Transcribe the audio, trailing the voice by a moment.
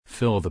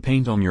fill the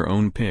paint on your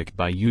own pick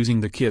by using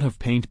the kit of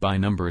paint by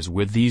numbers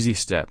with easy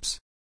steps.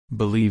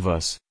 Believe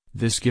us,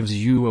 this gives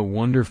you a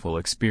wonderful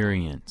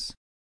experience.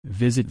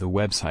 Visit the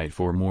website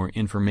for more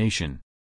information.